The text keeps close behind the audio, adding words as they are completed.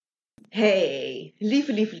Hey,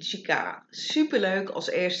 lieve chica. Superleuk als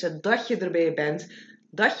eerste dat je er weer bent.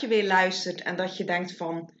 Dat je weer luistert en dat je denkt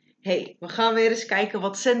van... Hey, we gaan weer eens kijken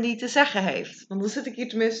wat Cindy te zeggen heeft. Want dan zit ik hier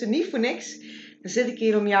tenminste niet voor niks. Dan zit ik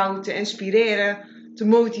hier om jou te inspireren, te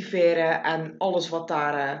motiveren en alles wat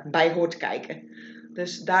daarbij hoort kijken.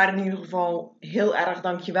 Dus daar in ieder geval heel erg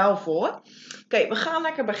dankjewel voor. Oké, we gaan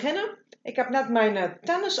lekker beginnen. Ik heb net mijn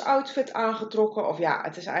tennissOutfit aangetrokken. Of ja,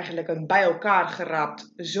 het is eigenlijk een bij elkaar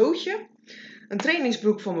geraapt zootje. Een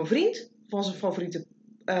trainingsbroek van mijn vriend. Van zijn favoriete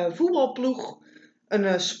voetbalploeg.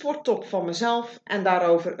 Een sporttop van mezelf. En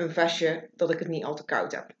daarover een vestje dat ik het niet al te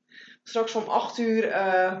koud heb. Straks om 8 uur...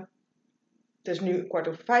 het is nu 5:15.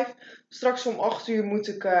 Straks om 8 uur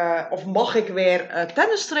mag ik weer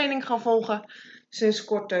tennistraining gaan volgen. Sinds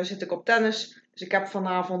kort zit ik op tennis. Dus ik heb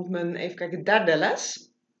vanavond mijn, even kijken, derde les.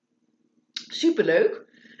 Superleuk.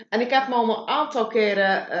 En ik heb me al een aantal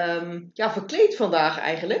keren verkleed vandaag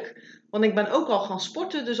eigenlijk. Want ik ben ook al gaan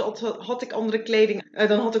sporten, dus had ik andere kleding.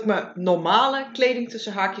 Dan had ik mijn normale kleding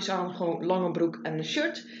tussen haakjes aan, gewoon lange broek en een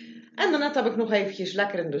shirt. En daarnet heb ik nog eventjes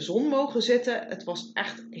lekker in de zon mogen zitten. Het was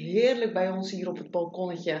echt heerlijk bij ons hier op het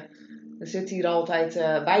balkonnetje. Er zit hier altijd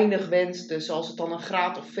weinig wind, dus als het dan een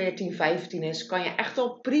graad of 14, 15 is, kan je echt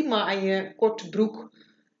al prima aan je korte broek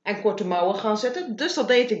en korte mouwen gaan zitten. Dus dat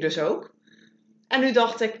deed ik dus ook. En nu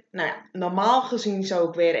dacht ik, nou ja, normaal gezien zou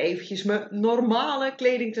ik weer eventjes mijn normale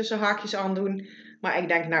kleding tussen haakjes aandoen. Maar ik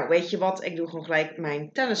denk, nou weet je wat, ik doe gewoon gelijk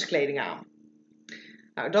mijn tenniskleding aan.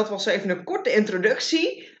 Nou, dat was even een korte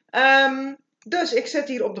introductie. Dus ik zit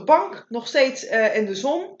hier op de bank, nog steeds in de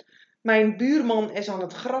zon. Mijn buurman is aan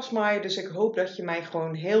het grasmaaien, dus ik hoop dat je mij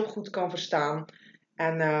gewoon heel goed kan verstaan.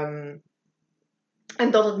 En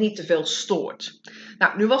dat het niet te veel stoort.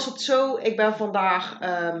 Nou, nu was het zo, ik ben vandaag...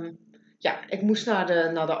 ik moest naar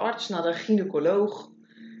de arts, naar de gynaecoloog.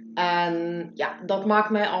 En ja, dat maakt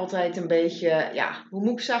mij altijd een beetje, hoe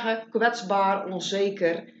moet ik zeggen, kwetsbaar,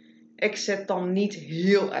 onzeker. Ik zit dan niet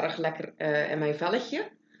heel erg lekker in mijn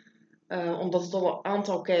velletje. Omdat het al een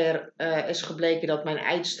aantal keer is gebleken dat mijn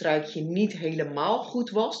eicellen niet helemaal goed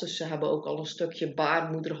was. Dus ze hebben ook al een stukje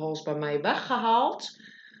baarmoederhals bij mij weggehaald.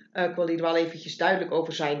 Ik wil hier wel eventjes duidelijk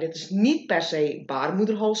over zijn. Dit is niet per se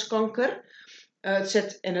baarmoederhalskanker. Het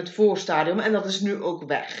zit in het voorstadium en dat is nu ook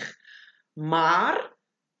weg. Maar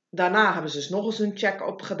daarna hebben ze dus nog eens een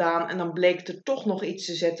check-up gedaan. En dan bleek er toch nog iets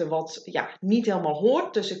te zitten wat niet helemaal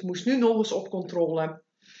hoort. Dus ik moest nu nog eens op controle.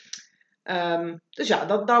 Dus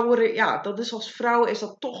ja, dat is als vrouw is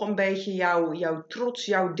dat toch een beetje jouw trots,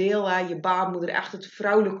 jouw deel. Hè? Je baarmoeder, echt het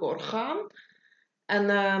vrouwelijke orgaan.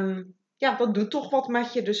 En dat doet toch wat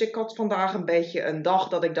met je. Dus ik had vandaag een beetje een dag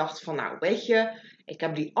dat ik dacht van, nou weet je, ik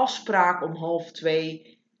heb die afspraak om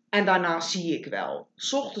 1:30 en daarna zie ik wel.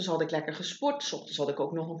 's Ochtends had ik lekker gesport, 's ochtends had ik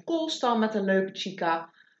ook nog een call staan met een leuke chica.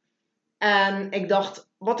 En ik dacht,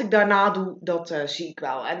 wat ik daarna doe, dat zie ik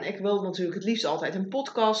wel. En ik wil natuurlijk het liefst altijd een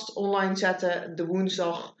podcast online zetten, de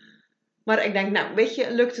woensdag. Maar ik denk, nou weet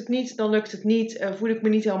je, lukt het niet, dan lukt het niet. Voel ik me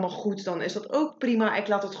niet helemaal goed, dan is dat ook prima. Ik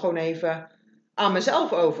laat het gewoon even aan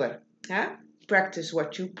mezelf over. Hè? Practice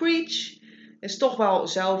what you preach. Is toch wel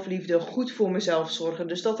zelfliefde, goed voor mezelf zorgen.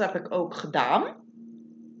 Dus dat heb ik ook gedaan.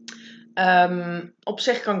 Op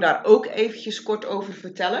zich kan ik daar ook eventjes kort over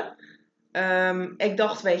vertellen. Ik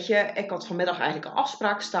dacht, weet je, ik had vanmiddag eigenlijk een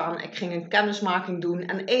afspraak staan. Ik ging een kennismaking doen.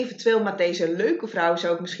 En eventueel met deze leuke vrouw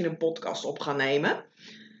zou ik misschien een podcast op gaan nemen.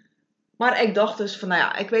 Maar ik dacht dus van, nou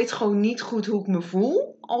ja, ik weet gewoon niet goed hoe ik me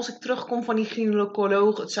voel als ik terugkom van die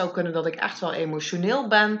gynaecoloog. Het zou kunnen dat ik echt wel emotioneel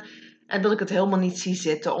ben. En dat ik het helemaal niet zie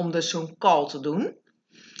zitten om dus zo'n call te doen.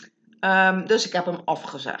 Dus ik heb hem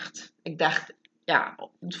afgezegd. Ik dacht, ja,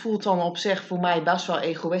 het voelt dan op zich voor mij best wel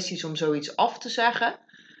egoïstisch om zoiets af te zeggen.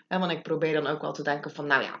 Want ik probeer dan ook wel te denken van,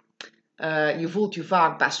 nou ja, je voelt je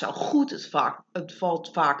vaak best wel goed. Het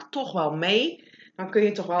valt vaak toch wel mee. Dan kun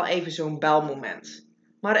je toch wel even zo'n belmoment.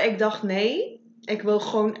 Maar ik dacht, nee, ik wil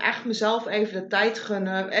gewoon echt mezelf even de tijd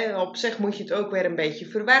gunnen. Op zich moet je het ook weer een beetje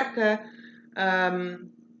verwerken.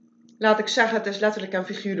 Laat ik zeggen, het is letterlijk en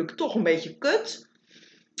figuurlijk toch een beetje kut.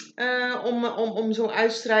 Om zo'n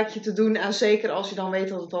uitstrijkje te doen. En zeker als je dan weet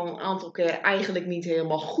dat het al een aantal keer eigenlijk niet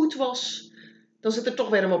helemaal goed was. Dan zit er toch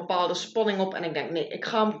weer een bepaalde spanning op. En ik denk, nee, ik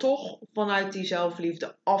ga hem toch vanuit die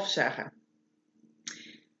zelfliefde afzeggen.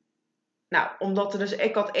 Nou, omdat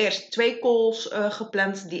ik had eerst 2 calls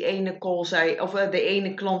gepland. Die ene de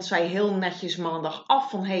ene klant zei heel netjes maandag af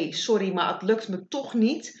van, hey, sorry, maar het lukt me toch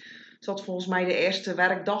niet. Ze had volgens mij de eerste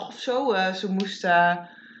werkdag of zo. Ze moest naar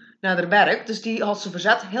haar werk. Dus die had ze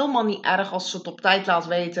verzet. Helemaal niet erg als ze het op tijd laat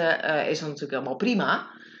weten. Is dat natuurlijk helemaal prima.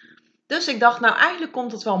 Dus ik dacht, nou eigenlijk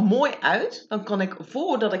komt het wel mooi uit. Dan kan ik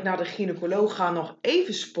voordat ik naar de gynaecoloog ga nog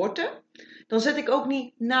even sporten. Dan zit ik ook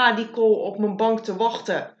niet na die call op mijn bank te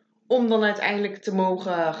wachten om dan uiteindelijk te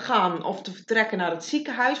mogen gaan of te vertrekken naar het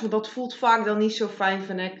ziekenhuis. Want dat voelt vaak dan niet zo fijn,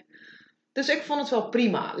 vind ik. Dus ik vond het wel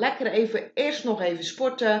prima. Lekker even, eerst nog even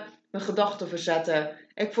sporten, mijn gedachten verzetten.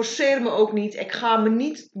 Ik forceer me ook niet. Ik ga me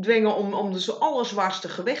niet dwingen om de allerzwaarste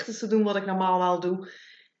gewichten te doen wat ik normaal wel doe.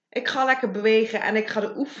 Ik ga lekker bewegen en ik ga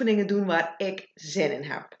de oefeningen doen waar ik zin in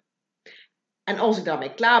heb. En als ik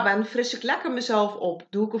daarmee klaar ben, fris ik lekker mezelf op.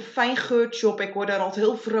 Doe ik een fijn geurtje op. Ik word daar altijd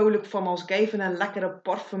heel vrolijk van als ik even een lekkere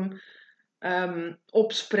parfum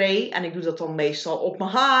opspray. En ik doe dat dan meestal op mijn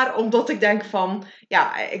haar. Omdat ik denk van,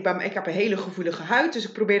 ja, ik heb een hele gevoelige huid. Dus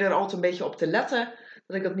ik probeer er altijd een beetje op te letten.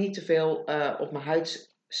 Dat ik dat niet te veel op mijn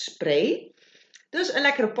huid spray. Dus een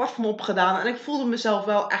lekkere parfum opgedaan. En ik voelde mezelf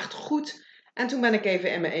wel echt goed. En toen ben ik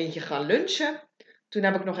even in mijn eentje gaan lunchen. Toen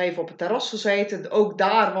heb ik nog even op het terras gezeten. Ook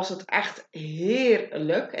daar was het echt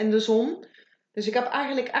heerlijk in de zon. Dus ik heb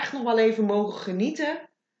eigenlijk echt nog wel even mogen genieten.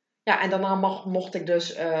 Ja, en daarna mocht ik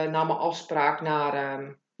dus na mijn afspraak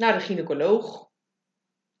naar de gynaecoloog.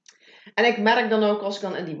 En ik merk dan ook als ik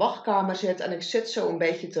dan in die wachtkamer zit en ik zit zo een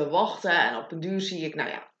beetje te wachten. En op een duur zie ik, nou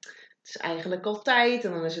ja, het is eigenlijk al tijd.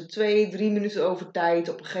 En dan is het 2, 3 minuten over tijd.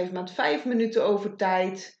 Op een gegeven moment 5 minuten over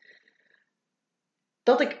tijd.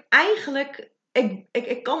 Dat ik eigenlijk...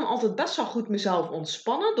 Ik kan altijd best wel goed mezelf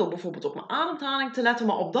ontspannen door bijvoorbeeld op mijn ademhaling te letten.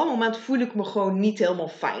 Maar op dat moment voel ik me gewoon niet helemaal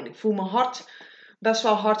fijn. Ik voel mijn hart best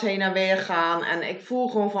wel hard heen en weer gaan. En ik voel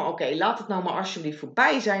gewoon van oké, laat het nou maar alsjeblieft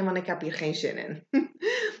voorbij zijn, want ik heb hier geen zin in.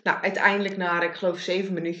 Nou, uiteindelijk na, ik geloof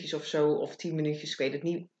 7 minuutjes of zo, of 10 minuutjes, ik weet het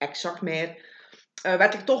niet exact meer.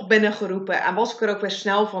 Werd ik toch binnengeroepen en was ik er ook weer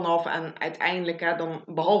snel vanaf. En uiteindelijk, dan,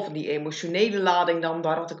 behalve die emotionele lading dan,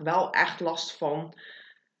 daar had ik wel echt last van.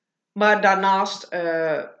 Maar daarnaast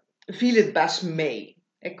viel het best mee.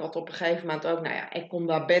 Ik had op een gegeven moment ook, nou ja, ik kom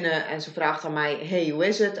daar binnen en ze vraagt aan mij, hey, hoe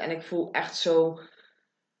is het? En ik voel echt zo,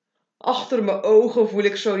 achter mijn ogen voel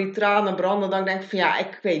ik zo die tranen branden. Dan denk ik van ja,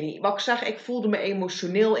 ik weet niet. Wat ik zeg, ik voelde me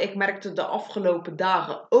emotioneel. Ik merkte de afgelopen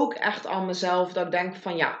dagen ook echt aan mezelf. Dat ik denk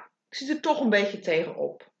van ja, ik zit er toch een beetje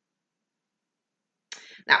tegenop.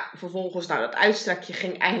 Nou, vervolgens, nou dat uitstrekje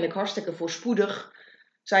ging eigenlijk hartstikke voorspoedig.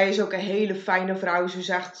 Zij is ook een hele fijne vrouw.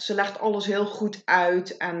 Ze legt alles heel goed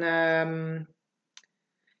uit. En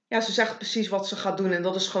ja, ze zegt precies wat ze gaat doen. En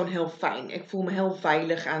dat is gewoon heel fijn. Ik voel me heel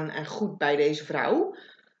veilig en goed bij deze vrouw.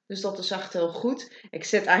 Dus dat is echt heel goed. Ik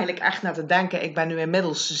zit eigenlijk echt naar te denken. Ik ben nu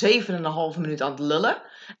inmiddels 7,5 minuten aan het lullen.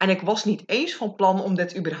 En ik was niet eens van plan om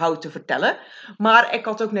dit überhaupt te vertellen. Maar ik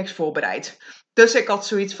had ook niks voorbereid. Dus ik had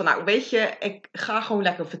zoiets van, nou weet je, ik ga gewoon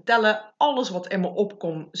lekker vertellen. Alles wat in me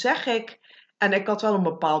opkomt, zeg ik. En ik had wel een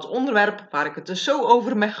bepaald onderwerp waar ik het dus zo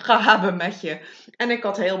over ga hebben met je. En ik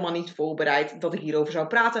had helemaal niet voorbereid dat ik hierover zou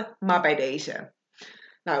praten, maar bij deze.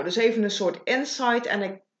 Nou, dus even een soort insight. En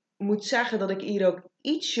ik moet zeggen dat ik hier ook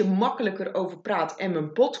ietsje makkelijker over praat in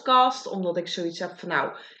mijn podcast. Omdat ik zoiets heb van,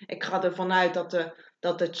 nou, ik ga ervan uit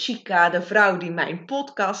dat de chica, de vrouw die mijn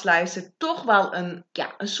podcast luistert, toch wel een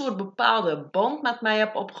soort bepaalde band met mij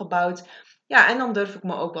heeft opgebouwd. Ja, en dan durf ik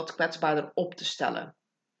me ook wat kwetsbaarder op te stellen.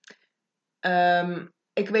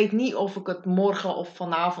 Ik weet niet of ik het morgen of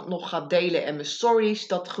vanavond nog ga delen in mijn stories.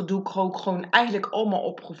 Dat doe ik ook gewoon eigenlijk allemaal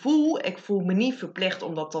op gevoel. Ik voel me niet verplicht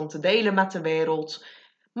om dat dan te delen met de wereld.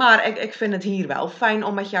 Maar ik vind het hier wel fijn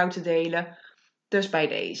om met jou te delen. Dus bij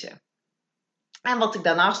deze. En wat ik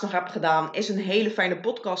daarnaast nog heb gedaan, is een hele fijne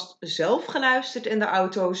podcast zelf geluisterd in de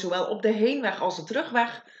auto. Zowel op de heenweg als de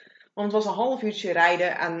terugweg. Want het was een half uurtje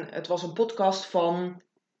rijden en het was een podcast van...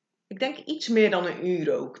 Ik denk iets meer dan een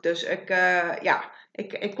uur ook. Dus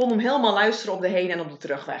ik kon hem helemaal luisteren op de heen- en op de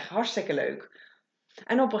terugweg. Hartstikke leuk.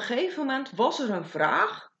 En op een gegeven moment was er een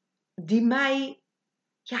vraag die mij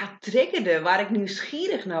triggerde. Waar ik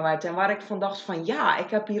nieuwsgierig naar werd. En waar ik van dacht van ja, ik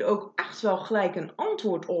heb hier ook echt wel gelijk een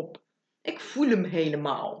antwoord op. Ik voel hem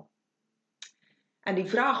helemaal. En die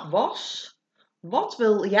vraag was, wat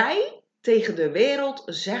wil jij tegen de wereld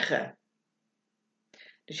zeggen?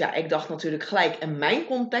 Dus ja, ik dacht natuurlijk gelijk in mijn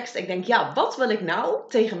context. Ik denk, ja, wat wil ik nou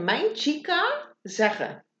tegen mijn chica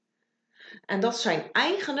zeggen? En dat zijn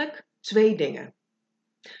eigenlijk 2 dingen.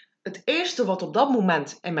 Het eerste wat op dat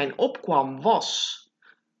moment in mij opkwam was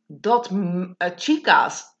dat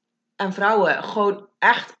chica's en vrouwen gewoon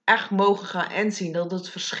echt mogen gaan inzien dat het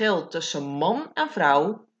verschil tussen man en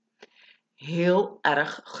vrouw heel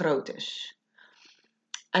erg groot is.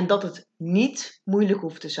 En dat het niet moeilijk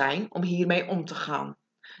hoeft te zijn om hiermee om te gaan.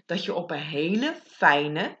 Dat je op een hele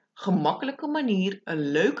fijne, gemakkelijke manier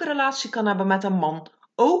een leuke relatie kan hebben met een man.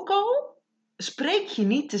 Ook al spreek je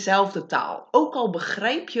niet dezelfde taal. Ook al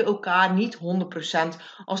begrijp je elkaar niet 100%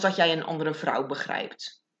 als dat jij een andere vrouw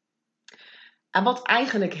begrijpt. En wat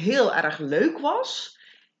eigenlijk heel erg leuk was,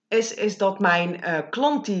 is dat mijn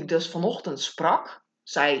klant die ik dus vanochtend sprak,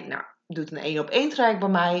 zij doet een 1-op-1 traject bij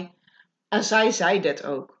mij. En zij zei dit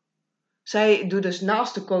ook. Zij doet dus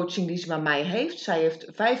naast de coaching die ze bij mij heeft, zij heeft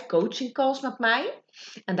 5 coaching calls met mij.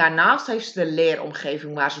 En daarnaast heeft ze de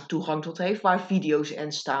leeromgeving waar ze toegang tot heeft, waar video's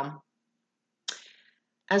in staan.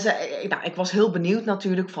 En ik was heel benieuwd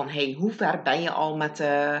natuurlijk van, hoe ver ben je al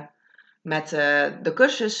met de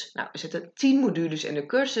cursus? Nou, er zitten 10 modules in de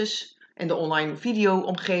cursus, in de online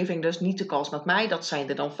video-omgeving, dus niet de calls met mij. Dat zijn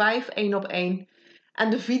er dan 5, 1-op-1. En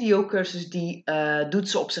de videocursus die doet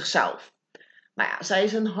ze op zichzelf. Maar ja, zij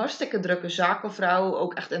is een hartstikke drukke zakenvrouw,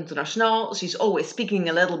 ook echt internationaal. Ze is always speaking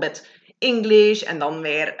a little bit English en dan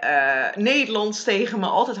weer Nederlands tegen me.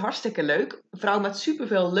 Altijd hartstikke leuk. Een vrouw met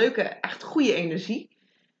superveel leuke, echt goede energie.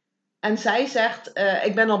 En zij zegt,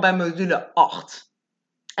 ik ben al bij module 8.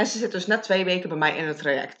 En ze zit dus net 2 weken bij mij in het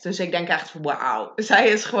traject. Dus ik denk echt, wauw.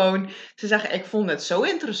 Ze zegt, ik vond het zo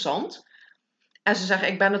interessant. En ze zegt,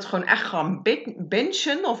 ik ben het gewoon echt gaan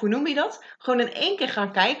bingen, of hoe noem je dat? Gewoon in 1 keer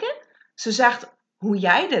gaan kijken. Ze zegt, hoe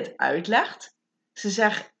jij dit uitlegt. Ze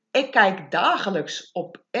zegt, ik kijk dagelijks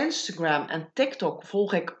op Instagram en TikTok,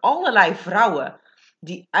 volg ik allerlei vrouwen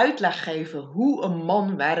die uitleg geven hoe een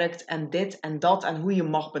man werkt en dit en dat en hoe je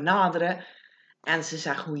mag benaderen. En ze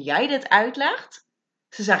zegt, hoe jij dit uitlegt.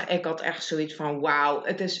 Ze zegt, ik had echt zoiets van, wauw,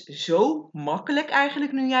 het is zo makkelijk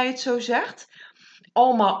eigenlijk nu jij het zo zegt.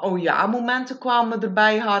 Allemaal oh ja momenten kwamen er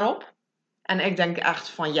bij haar op. En ik denk echt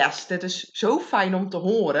van yes, dit is zo fijn om te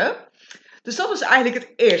horen. Dus dat is eigenlijk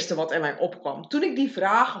het eerste wat in mij opkwam. Toen ik die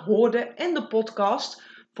vraag hoorde in de podcast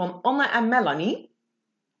van Anne en Melanie.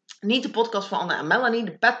 Niet de podcast van Anne en Melanie.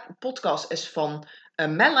 De podcast is van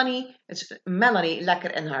Melanie. Het is Melanie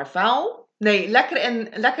lekker in haar vel. Nee,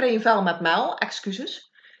 lekker in je vel met Mel.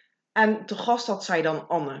 Excuses. En te gast had zij dan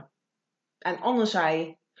Anne. En Anne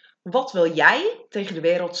zei, wat wil jij tegen de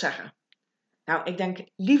wereld zeggen? Nou, ik denk,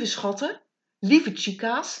 lieve schatten, lieve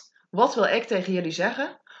chica's, wat wil ik tegen jullie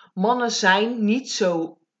zeggen? Mannen zijn niet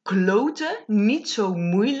zo kloten, niet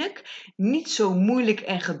zo moeilijk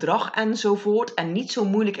in gedrag enzovoort en niet zo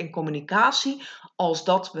moeilijk in communicatie als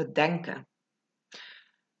dat we denken.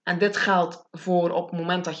 En dit geldt voor op het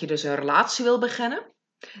moment dat je dus een relatie wil beginnen.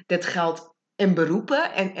 Dit geldt in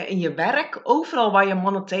beroepen en in je werk, overal waar je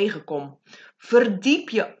mannen tegenkomt. Verdiep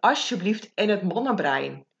je alsjeblieft in het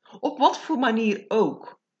mannenbrein. Op wat voor manier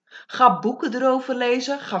ook. Ga boeken erover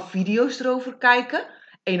lezen, ga video's erover kijken.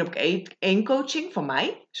 1-op-1 coaching van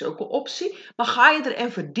mij is ook een optie. Maar ga je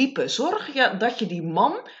erin verdiepen. Zorg dat je die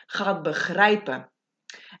man gaat begrijpen.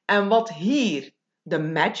 En wat hier de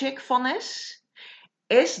magic van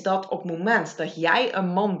is dat op het moment dat jij een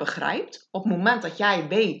man begrijpt, op het moment dat jij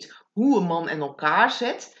weet hoe een man in elkaar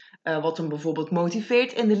zit, wat hem bijvoorbeeld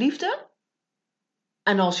motiveert in de liefde.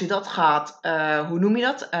 En als je dat gaat, hoe noem je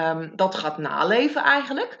dat? Dat gaat naleven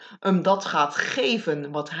eigenlijk, dat gaat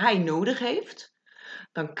geven wat hij nodig heeft,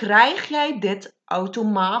 dan krijg jij dit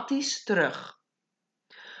automatisch terug.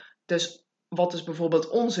 Dus wat is bijvoorbeeld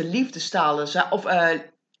onze liefdestalen of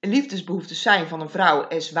liefdesbehoeftes zijn van een vrouw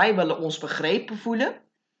is, wij willen ons begrepen voelen.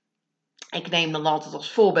 Ik neem dan altijd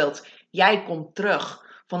als voorbeeld, jij komt terug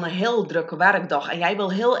van een heel drukke werkdag en jij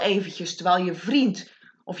wil heel eventjes, terwijl je vriend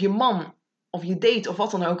of je man of je date of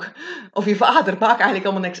wat dan ook, of je vader, maakt eigenlijk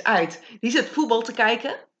allemaal niks uit, die zit voetbal te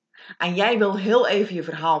kijken en jij wil heel even je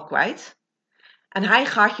verhaal kwijt. En hij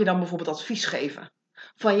gaat je dan bijvoorbeeld advies geven.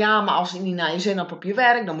 Van ja, maar als je niet naar je zin hebt op je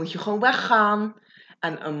werk, dan moet je gewoon weggaan.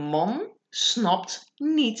 En een man snapt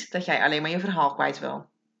niet dat jij alleen maar je verhaal kwijt wil.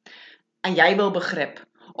 En jij wil begrip.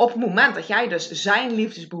 Op het moment dat jij dus zijn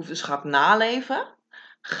liefdesbehoeftes gaat naleven,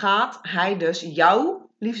 gaat hij dus jouw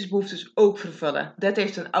liefdesbehoeftes ook vervullen. Dit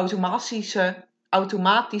heeft een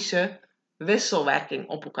automatische wisselwerking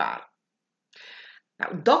op elkaar.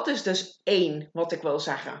 Nou, dat is dus 1 wat ik wil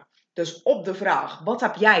zeggen. Dus op de vraag, wat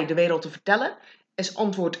heb jij de wereld te vertellen? Is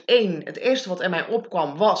antwoord 1, het eerste wat in mij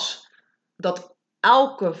opkwam was dat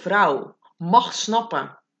elke vrouw mag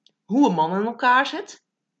snappen hoe een man in elkaar zit.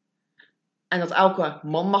 En dat elke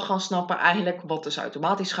man mag gaan snappen eigenlijk wat dus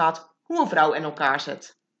automatisch gaat, hoe een vrouw in elkaar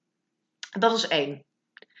zit. Dat is 1.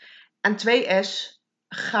 En 2 is,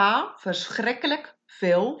 ga verschrikkelijk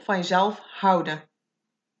veel van jezelf houden.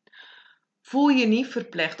 Voel je niet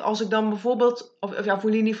verplicht. Als ik dan bijvoorbeeld,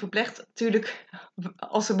 voel je niet verplicht. Natuurlijk,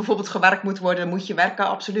 als er bijvoorbeeld gewerkt moet worden, moet je werken,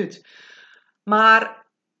 absoluut. Maar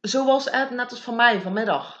zoals net als van mij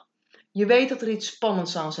vanmiddag. Je weet dat er iets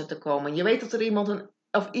spannends aan zit te komen. Je weet dat er iemand een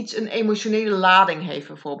of iets een emotionele lading heeft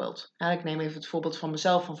bijvoorbeeld. Ja, ik neem even het voorbeeld van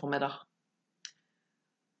mezelf van vanmiddag.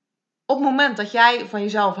 Op het moment dat jij van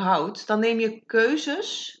jezelf houdt, dan neem je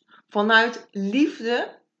keuzes vanuit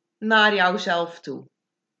liefde naar jouzelf toe.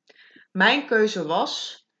 Mijn keuze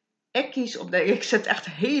was, ik zit echt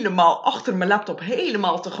helemaal achter mijn laptop,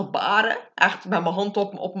 helemaal te gebaren. Echt met mijn hand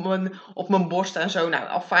op mijn borst en zo. Nou,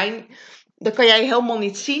 afijn. Dat kan jij helemaal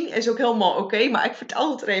niet zien, is ook helemaal oké, maar ik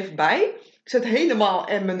vertel het er even bij. Ik zit helemaal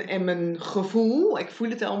in mijn gevoel, ik voel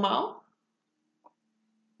het helemaal.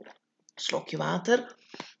 Slokje water.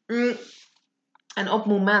 En op het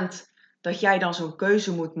moment dat jij dan zo'n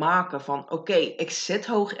keuze moet maken van oké, ik zit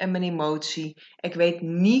hoog in mijn emotie, ik weet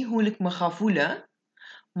niet hoe ik me ga voelen,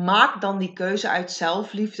 maak dan die keuze uit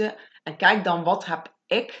zelfliefde en kijk dan wat heb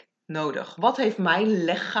ik nodig? Wat heeft mijn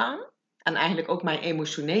lichaam en eigenlijk ook mijn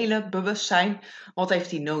emotionele bewustzijn, wat heeft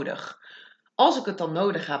die nodig? Als ik het dan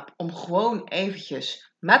nodig heb om gewoon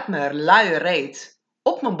eventjes met mijn luie reet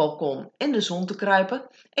op mijn balkon in de zon te kruipen,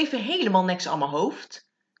 even helemaal niks aan mijn hoofd,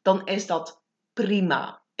 dan is dat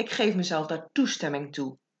prima. Ik geef mezelf daar toestemming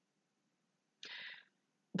toe.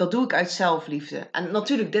 Dat doe ik uit zelfliefde. En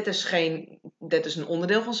natuurlijk, dit is een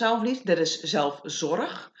onderdeel van zelfliefde. Dit is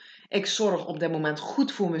zelfzorg. Ik zorg op dit moment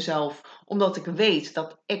goed voor mezelf, omdat ik weet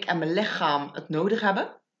dat ik en mijn lichaam het nodig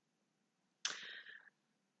hebben.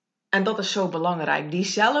 En dat is zo belangrijk. Die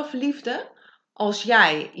zelfliefde, als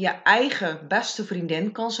jij je eigen beste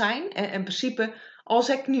vriendin kan zijn. En in principe, als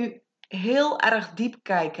ik nu heel erg diep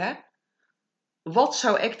kijk, hè, wat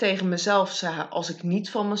zou ik tegen mezelf zeggen als ik niet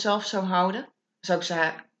van mezelf zou houden? Zou ik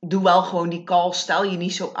zeggen, doe wel gewoon die call, stel je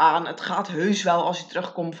niet zo aan. Het gaat heus wel als je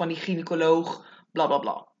terugkomt van die gynaecoloog, bla bla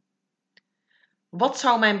bla. Wat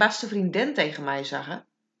zou mijn beste vriendin tegen mij zeggen?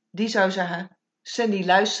 Die zou zeggen, Cindy,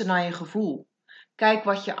 luister naar je gevoel. Kijk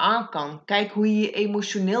wat je aan kan. Kijk hoe je je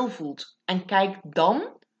emotioneel voelt. En kijk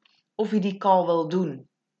dan of je die call wil doen.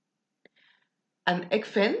 En ik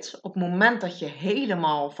vind, op het moment dat je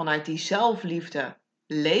helemaal vanuit die zelfliefde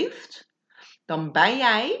leeft, dan ben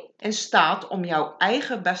jij in staat om jouw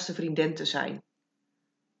eigen beste vriendin te zijn.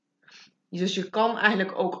 Dus je kan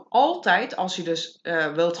eigenlijk ook altijd, als je dus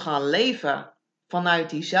wilt gaan leven vanuit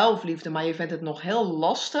die zelfliefde, maar je vindt het nog heel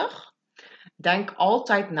lastig, denk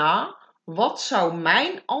altijd na, wat zou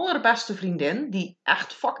mijn allerbeste vriendin, die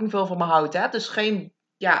echt fucking veel van me houdt, hè? Dus geen,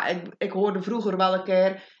 ja, ik hoorde vroeger wel een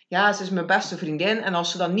keer, ja, ze is mijn beste vriendin en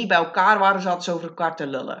als ze dan niet bij elkaar waren, zat ze over elkaar te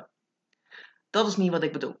lullen. Dat is niet wat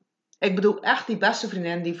ik bedoel. Ik bedoel echt die beste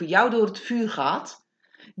vriendin die voor jou door het vuur gaat,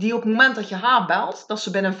 die op het moment dat je haar belt, dat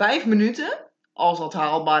ze binnen 5 minuten, als dat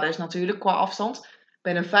haalbaar is natuurlijk qua afstand,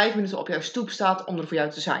 binnen 5 minuten op jouw stoep staat om er voor jou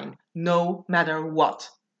te zijn. No matter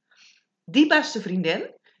what. Die beste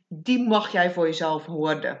vriendin, die mag jij voor jezelf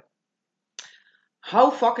worden.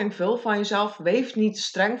 Hou fucking veel van jezelf. Wees niet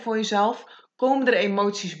streng voor jezelf. Komen er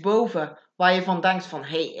emoties boven waar je van denkt van,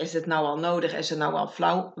 hey, is dit nou wel nodig? Is het nou wel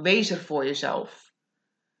flauw? Wees er voor jezelf.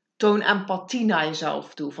 Toon empathie naar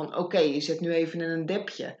jezelf toe. Van oké, je zit nu even in een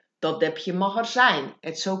dipje. Dat dipje mag er zijn.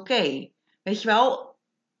 It's okay. Weet je wel,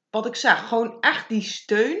 wat ik zeg. Gewoon echt die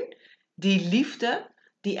steun, die liefde,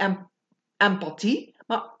 die empathie.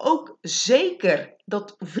 Maar ook zeker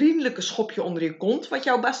dat vriendelijke schopje onder je kont, wat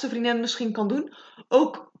jouw beste vriendin misschien kan doen.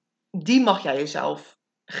 Ook die mag jij jezelf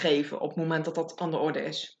geven op het moment dat dat aan de orde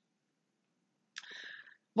is.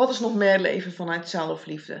 Wat is nog meer leven vanuit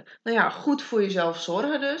zelfliefde? Nou ja, goed voor jezelf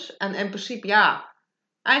zorgen dus. En in principe, ja,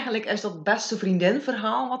 eigenlijk is dat beste vriendin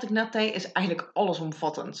verhaal wat ik net deed, is eigenlijk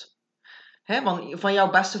allesomvattend. Want van jouw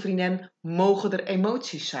beste vriendin mogen er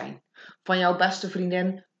emoties zijn. Van jouw beste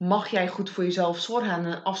vriendin mag jij goed voor jezelf zorgen en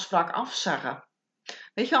een afspraak afzeggen.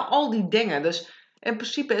 Weet je wel, al die dingen. Dus in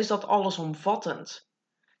principe is dat allesomvattend.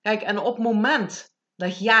 Kijk, en op het moment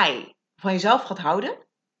dat jij van jezelf gaat houden,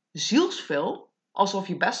 zielsveel, alsof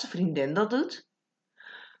je beste vriendin dat doet,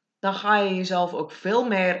 dan ga je jezelf ook veel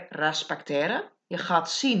meer respecteren. Je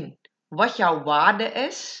gaat zien wat jouw waarde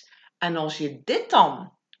is. En als je dit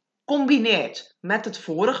dan combineert met het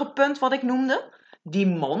vorige punt wat ik noemde, die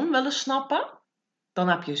man willen snappen, dan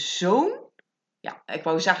heb je zo'n, ja, ik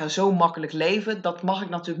wou zeggen zo'n makkelijk leven. Dat mag ik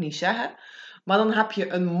natuurlijk niet zeggen. Maar dan heb je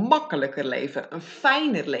een makkelijker leven, een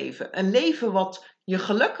fijner leven. Een leven wat je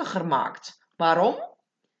gelukkiger maakt. Waarom?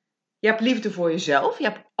 Je hebt liefde voor jezelf. Je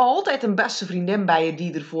hebt altijd een beste vriendin bij je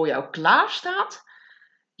die er voor jou klaar staat.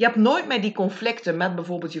 Je hebt nooit meer die conflicten met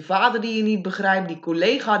bijvoorbeeld je vader die je niet begrijpt, die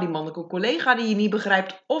collega, die mannelijke collega die je niet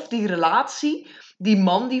begrijpt, of die relatie, die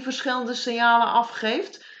man die verschillende signalen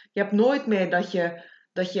afgeeft. Je hebt nooit meer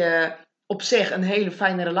dat je op zich een hele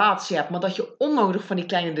fijne relatie hebt, maar dat je onnodig van die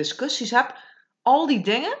kleine discussies hebt. Al die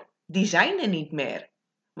dingen, die zijn er niet meer.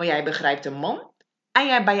 Maar jij begrijpt een man, en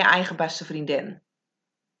jij bent je eigen beste vriendin.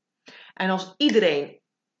 En als iedereen,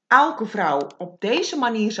 elke vrouw op deze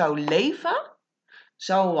manier zou leven,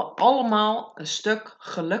 zouden we allemaal een stuk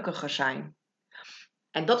gelukkiger zijn.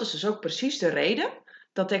 En dat is dus ook precies de reden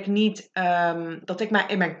dat ik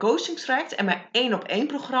in mijn coachingstraject en mijn 1-op-1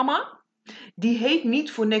 programma, die heet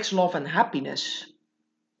niet voor niks Love and Happiness.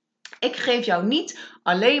 Ik geef jou niet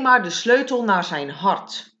alleen maar de sleutel naar zijn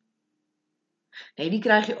hart. Nee, die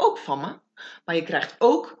krijg je ook van me. Maar je krijgt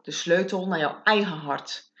ook de sleutel naar jouw eigen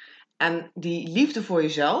hart. En die liefde voor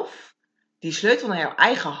jezelf, die sleutel naar jouw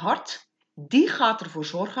eigen hart, die gaat ervoor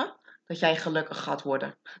zorgen dat jij gelukkig gaat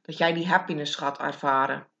worden. Dat jij die happiness gaat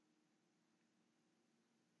ervaren.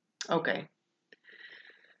 Oké.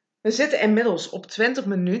 We zitten inmiddels op 20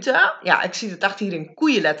 minuten. Ja, ik zie het echt hier in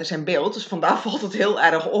koeienletters in beeld, dus vandaar valt het heel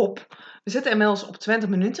erg op. We zitten inmiddels op 20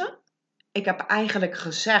 minuten. Ik heb eigenlijk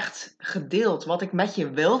gedeeld wat ik met je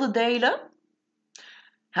wilde delen.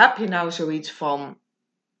 Heb je nou zoiets van,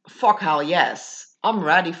 fuck hell yes, I'm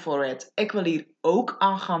ready for it. Ik wil hier ook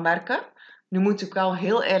aan gaan werken. Nu moet ik wel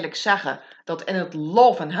heel eerlijk zeggen dat in het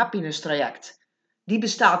Love and Happiness traject, die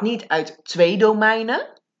bestaat niet uit 2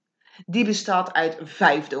 domeinen. Die bestaat uit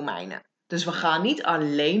 5 domeinen. Dus we gaan niet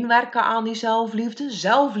alleen werken aan die zelfliefde.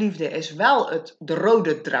 Zelfliefde is wel de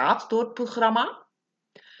rode draad door het programma.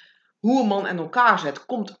 Hoe een man in elkaar zet,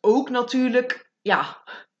 komt ook natuurlijk,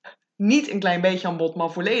 niet een klein beetje aan bod,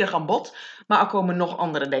 maar volledig aan bod. Maar er komen nog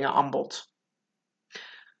andere dingen aan bod.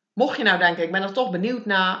 Mocht je nou denken, ik ben er toch benieuwd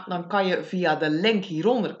naar, dan kan je via de link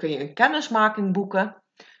hieronder een kennismaking boeken.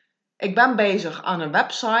 Ik ben bezig aan een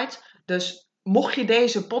website, dus mocht je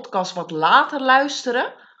deze podcast wat later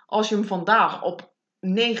luisteren, als je hem vandaag op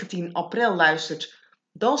 19 april luistert,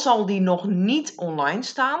 dan zal die nog niet online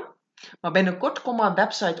staan. Maar binnenkort komt mijn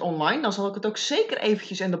website online, dan zal ik het ook zeker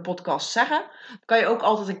eventjes in de podcast zeggen. Dan kan je ook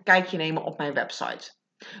altijd een kijkje nemen op mijn website.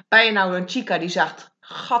 Ben je nou een chica die zegt,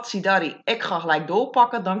 gatsidari, ik ga gelijk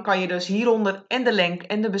doorpakken, dan kan je dus hieronder in de link,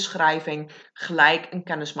 in de beschrijving, gelijk een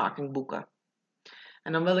kennismaking boeken.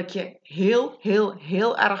 En dan wil ik je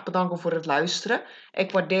heel erg bedanken voor het luisteren.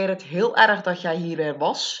 Ik waardeer het heel erg dat jij hier weer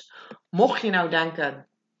was. Mocht je nou denken,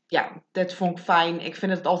 ja, dit vond ik fijn. Ik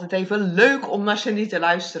vind het altijd even leuk om naar Cindy te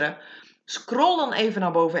luisteren. Scroll dan even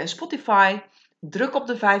naar boven in Spotify. Druk op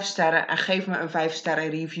de 5 sterren en geef me een 5 sterren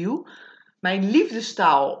review. Mijn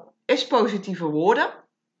liefdestaal is positieve woorden.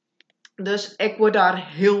 Dus ik word daar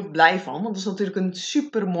heel blij van. Want dat is natuurlijk een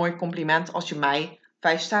super mooi compliment als je mij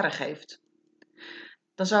 5 sterren geeft.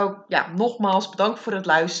 Dan zou ik, nogmaals bedankt voor het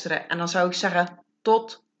luisteren. En dan zou ik zeggen,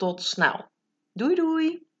 tot snel. Doei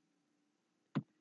doei!